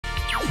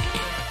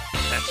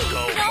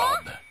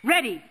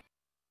Ready.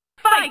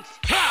 Fight!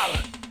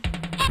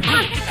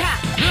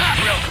 Attack!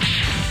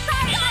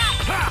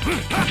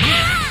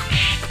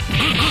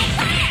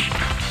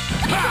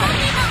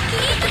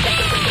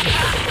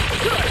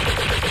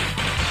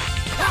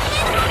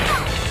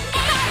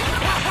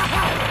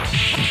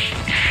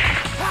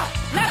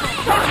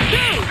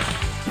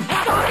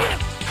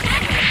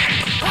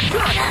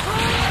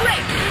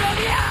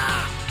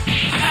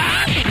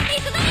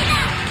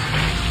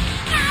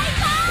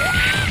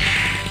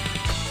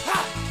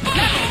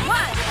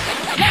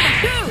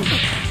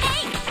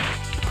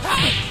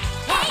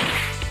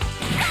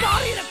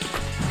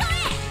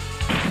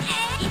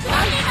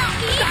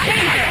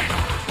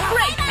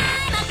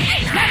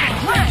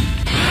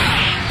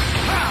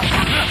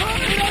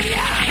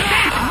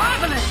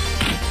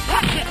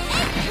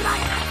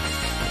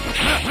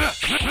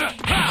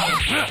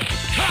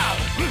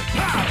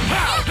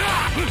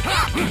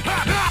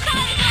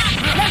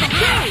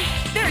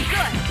 Very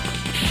good.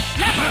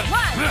 Level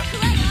 1.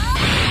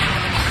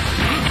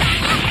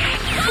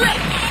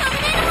 Great.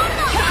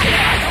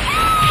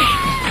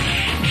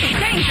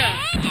 Danger.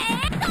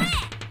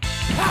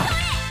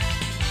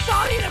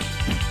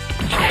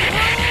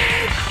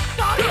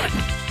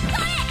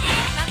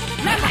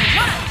 Level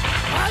 1.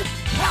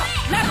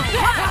 Level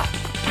 1.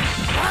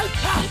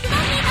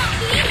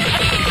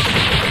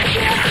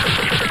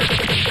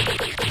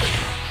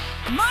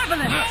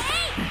 Marvelous.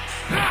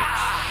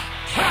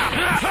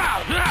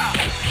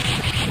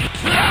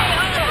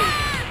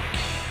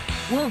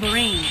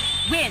 Wolverine,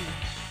 win!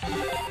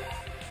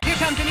 Here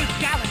comes a new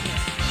challenger.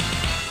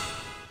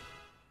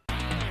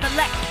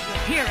 Select your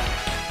hero.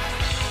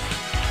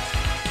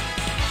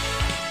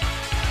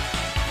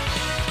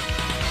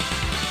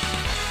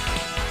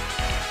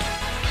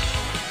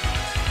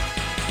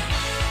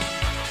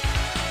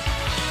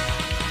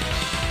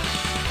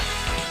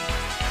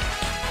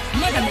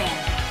 Mega Man.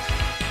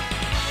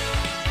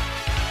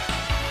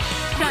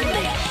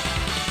 Sunlight.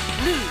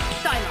 Blue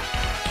Stylus.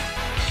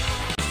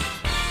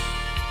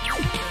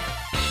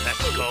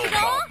 Let's go,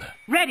 Bob.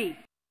 Ready.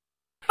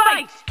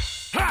 Fight!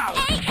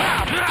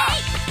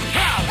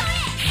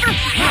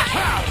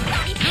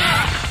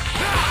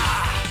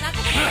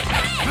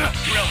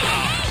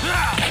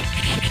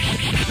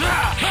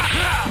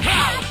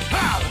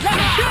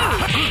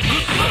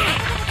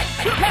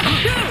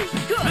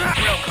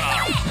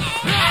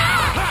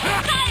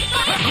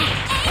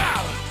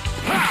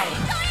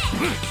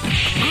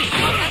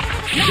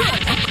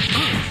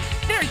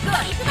 Very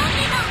good.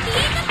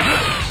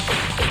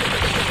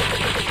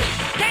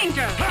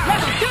 Danger!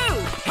 Level 2!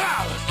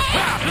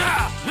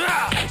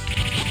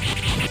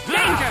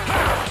 Danger!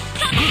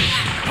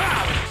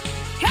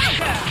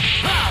 Counter!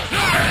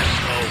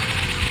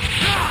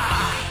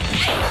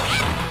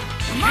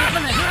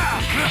 Marvelous!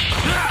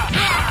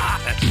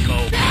 Let's go.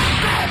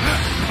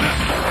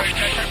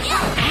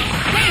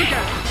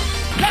 Danger!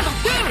 Level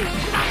 2!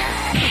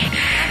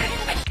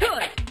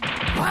 Good!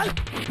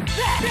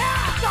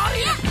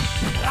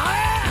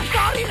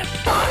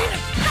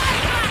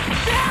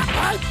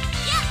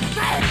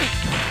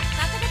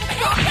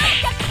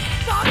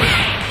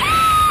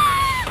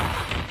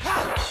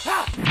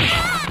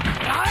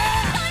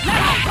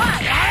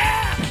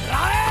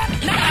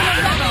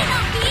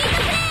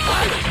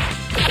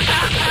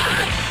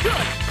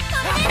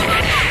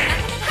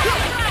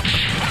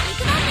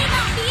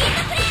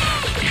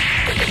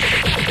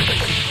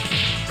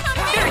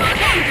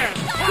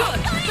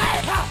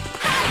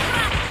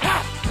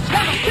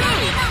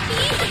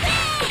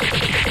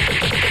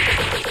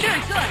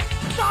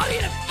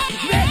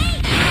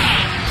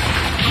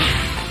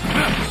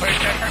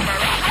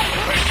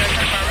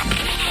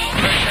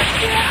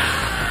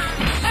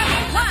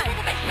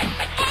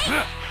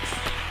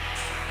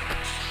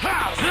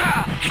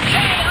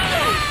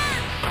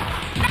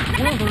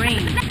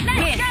 Wolverine,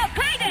 win!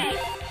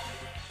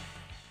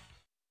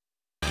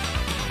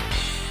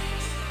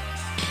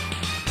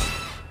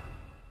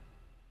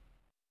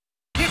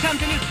 Here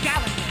comes a new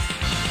challenger.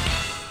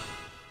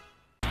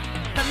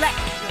 Select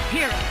your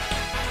hero.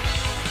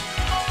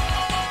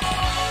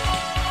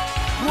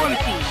 War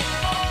Machine.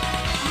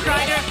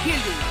 Strider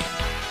Fury.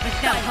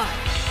 Michelle Hart.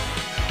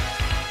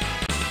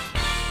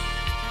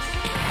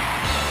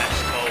 Let's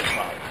go,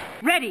 Bob.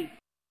 Ready.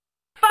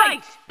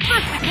 Fight!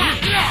 First attack!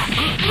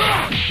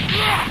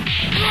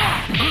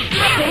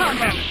 Air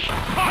combo!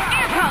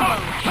 Air combo!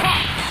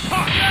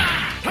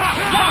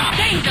 Level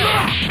danger!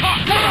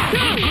 Level 2!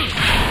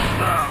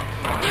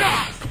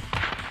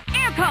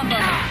 Air combo!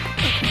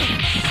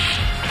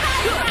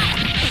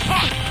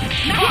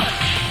 Good!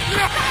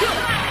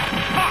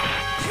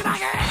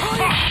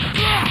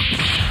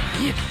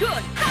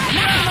 Good!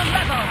 Maximum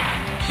level!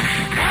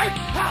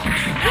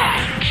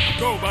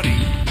 Go, buddy.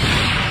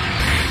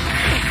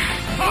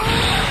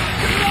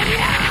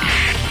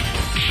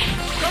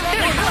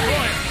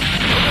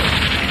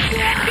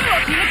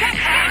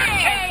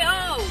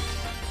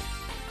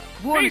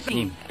 War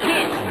Machine,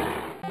 win!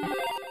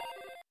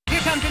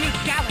 Here comes a new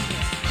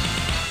challenger.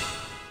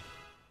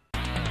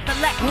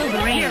 Select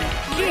Wolverine,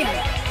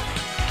 Unidos.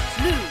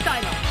 Blue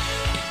Stylus.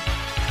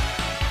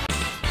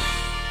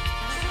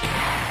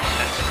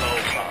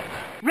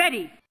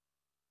 Ready.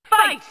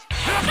 Fight!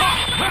 First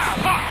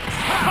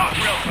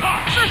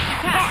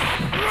attack!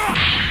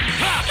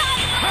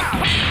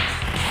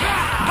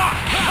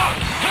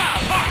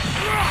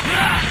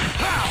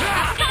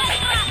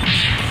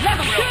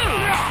 Level 2! Level 2!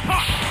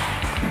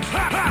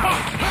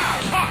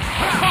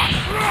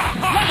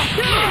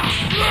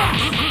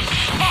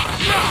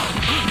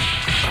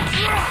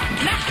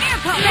 Now air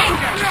combo!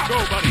 Danger! Go,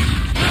 buddy!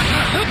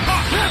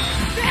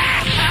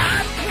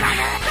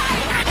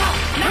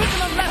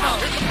 Maximum level!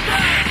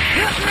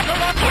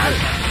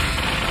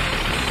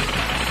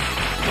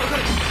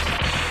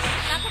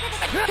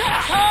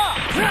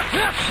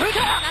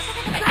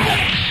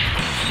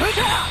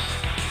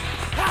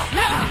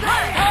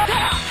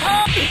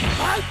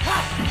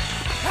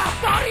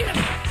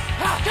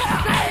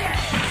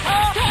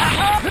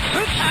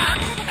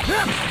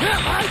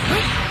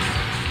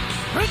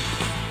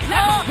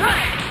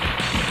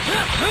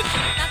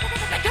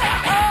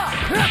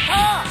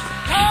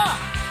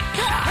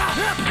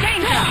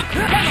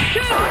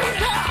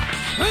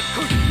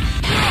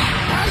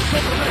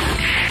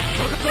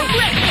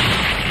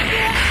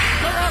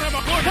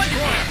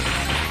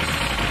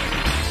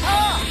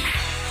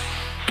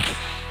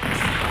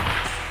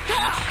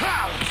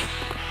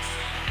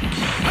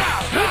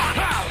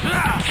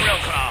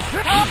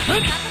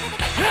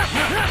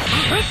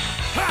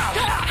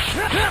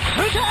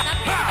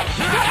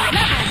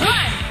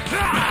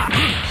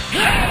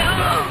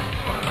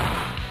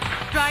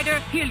 Strider,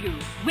 heal you.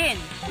 Win.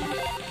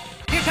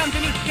 Here comes a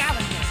new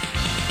challenger.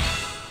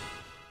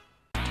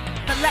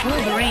 Select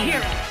Wolverine.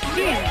 Hero.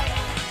 Win.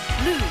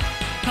 Lose.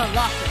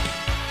 Colossus.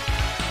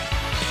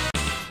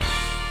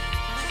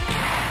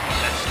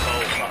 Let's go,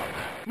 Punk.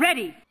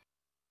 Ready.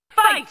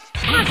 Fight!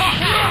 First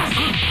attack!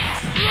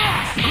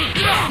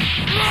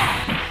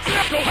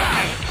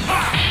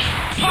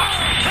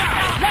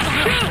 Level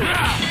 2!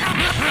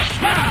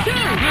 Level 2!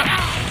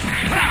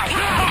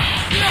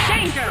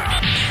 Danger!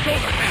 Let's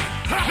go.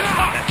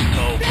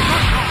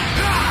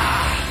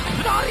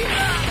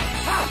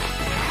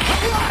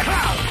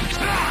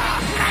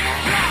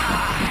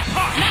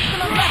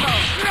 Maximum level!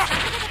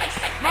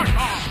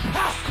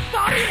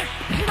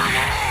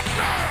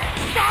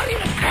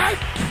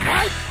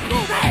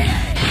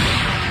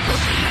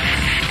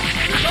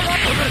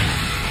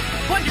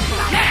 Wonderful!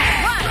 Level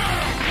 1!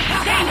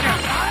 Danger!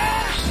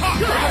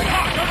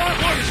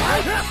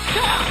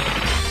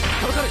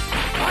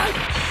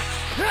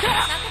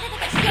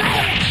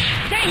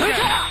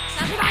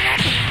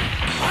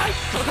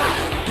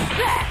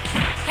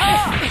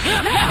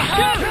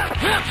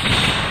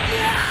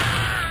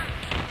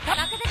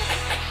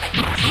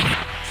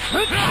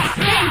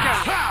 Danger!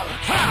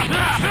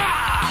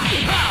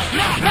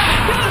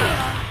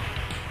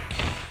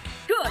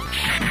 Good!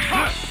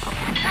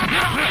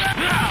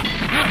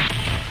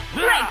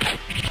 Break!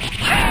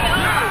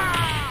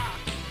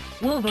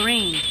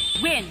 Wolverine,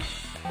 win!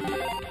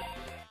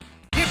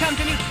 Here comes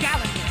a new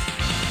challenger.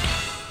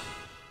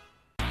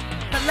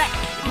 Select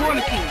War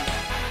Machine.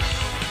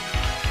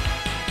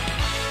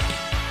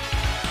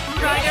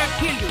 Strider,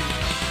 kill you.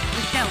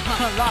 Michelle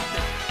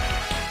Colossus.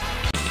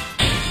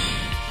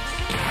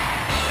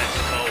 Let's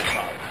go,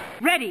 Punk.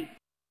 Ready.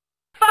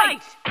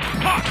 Fight!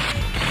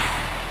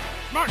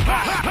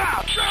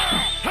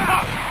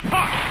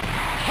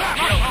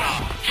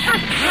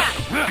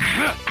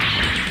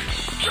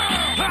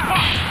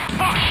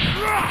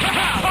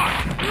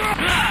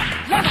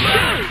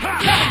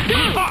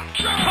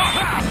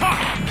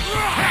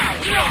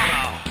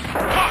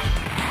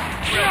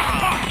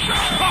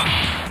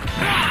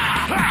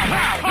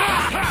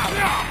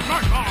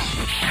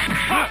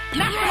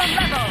 Maximum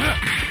level!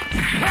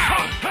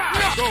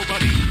 Go,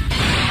 buddy!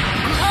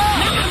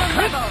 Maximum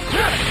level!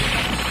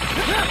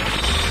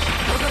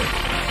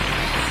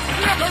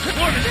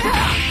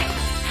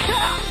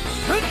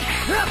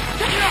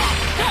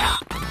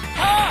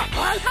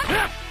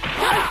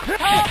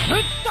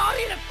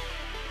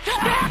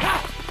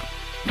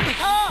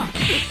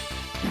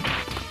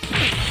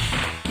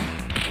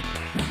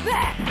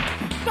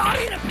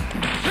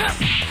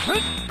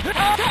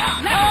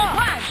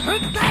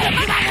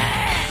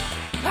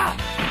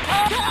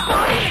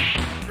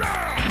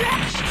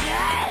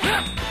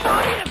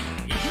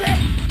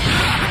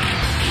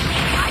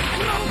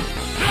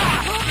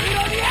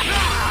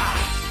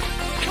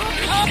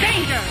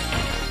 Danger!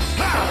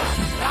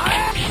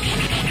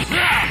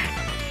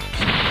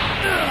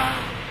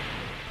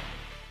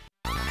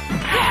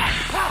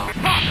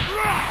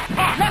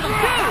 Level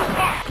 2! Danger!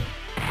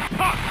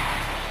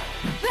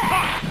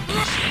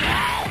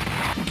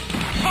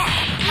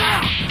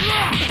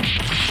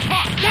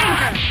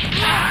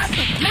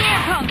 Air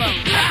combo!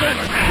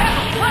 Level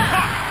 1!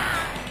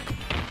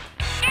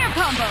 Air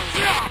combo!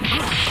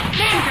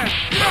 Danger!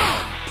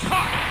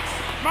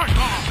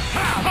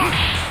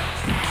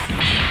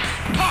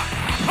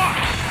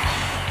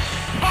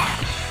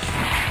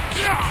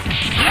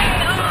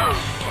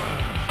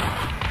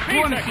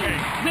 War Machine,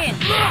 win!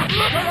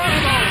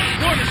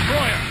 War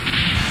Destroyer!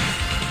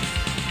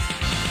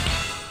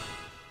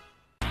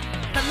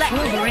 Select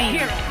Wolverine,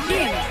 hero,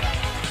 win!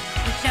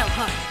 Michelle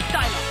Hunt,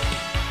 Stylo.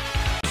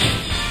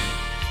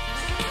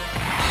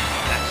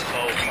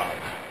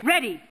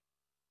 Ready.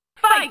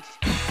 Fight!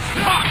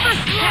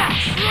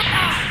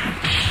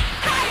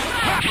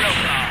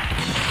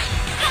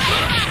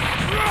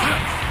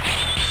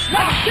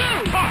 Level 2!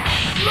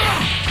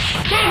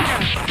 Danger!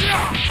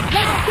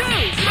 Level 2!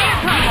 Air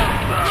combo!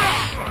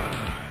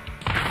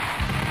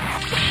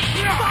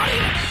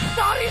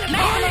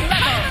 Maximum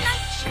level!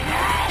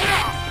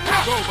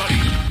 Go, buddy.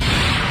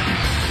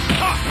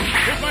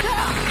 Hit my...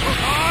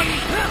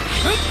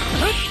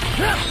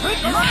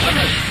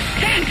 Marvelous!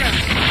 Danger!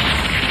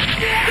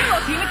 Duo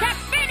team attack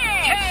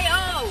finish!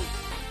 KO!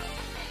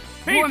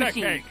 War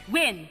Machine, cake.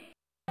 win!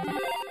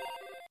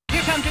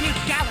 Here comes a new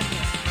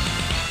challenger!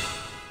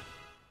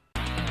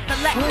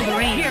 Select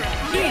Wolverine. Hero.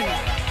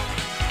 Unidos.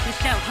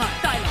 Michelle Hunt.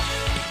 Psylocke.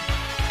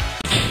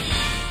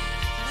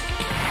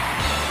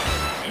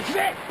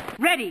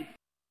 Ready.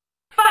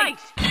 Fight!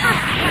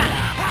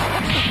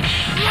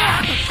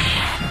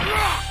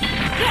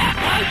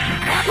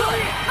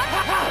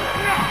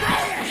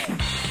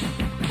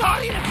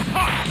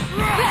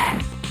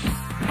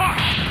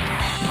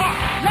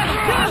 Level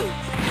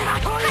 2!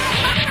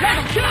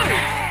 Level 2!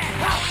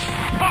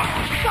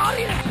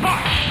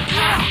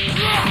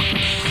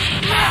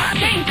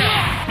 Danger!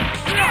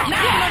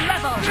 Maximum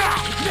level!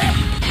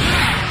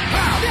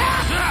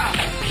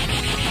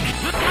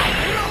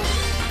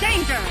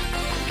 Danger!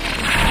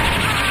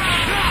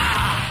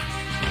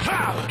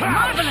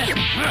 Marvelous!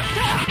 Air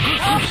combo!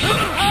 Level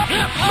 2!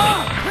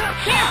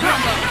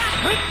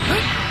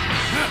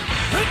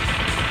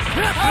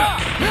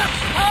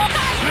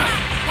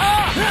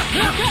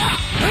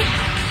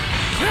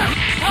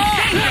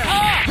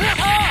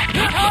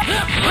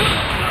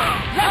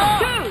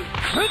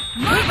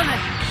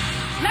 Marvelous!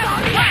 Level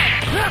 1!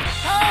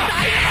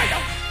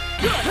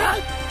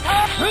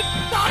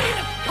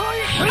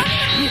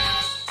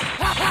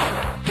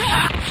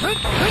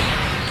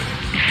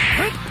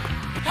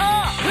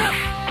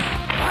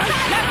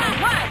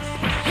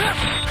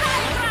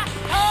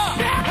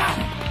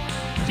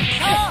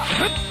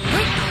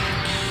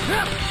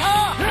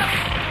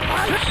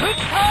 Level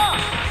 1!